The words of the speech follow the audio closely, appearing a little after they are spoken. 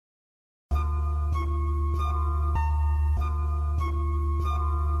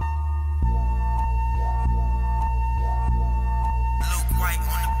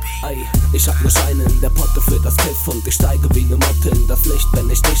Ey, ich hab nur Scheine in der Potte für das Kiff und ich steige wie ne Motte in das Licht. Wenn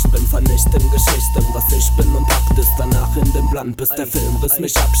ich dicht bin, vernichten Geschichten, was ich bin und packt es danach in den Plan, bis der Filmriss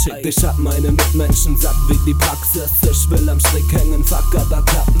mich abschickt. Ich hab meine Mitmenschen satt wie die Praxis. Ich will am Strick hängen, fuck, aber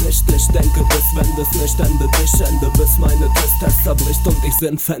klappt nicht. Ich denke, bis wenn das nicht endet, ich ende, bis meine Tristesse zerbricht und ich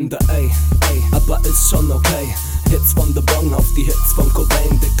Sinn fände. Ey, aber ist schon okay. Hits von The Bong auf die Hits von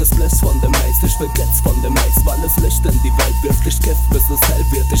Cobain, dickes Bliss von dem Haze. Ich will Gets von dem Haze, weil es Licht in die Welt wirft. Ich kiff, bis es hell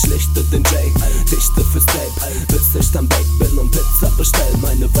wird, ich lichte den J, dichte fürs Tape, bis ich dann bake bin und Pizza bestell.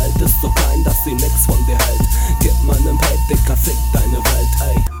 Meine Welt ist so klein, dass sie nix von dir hält.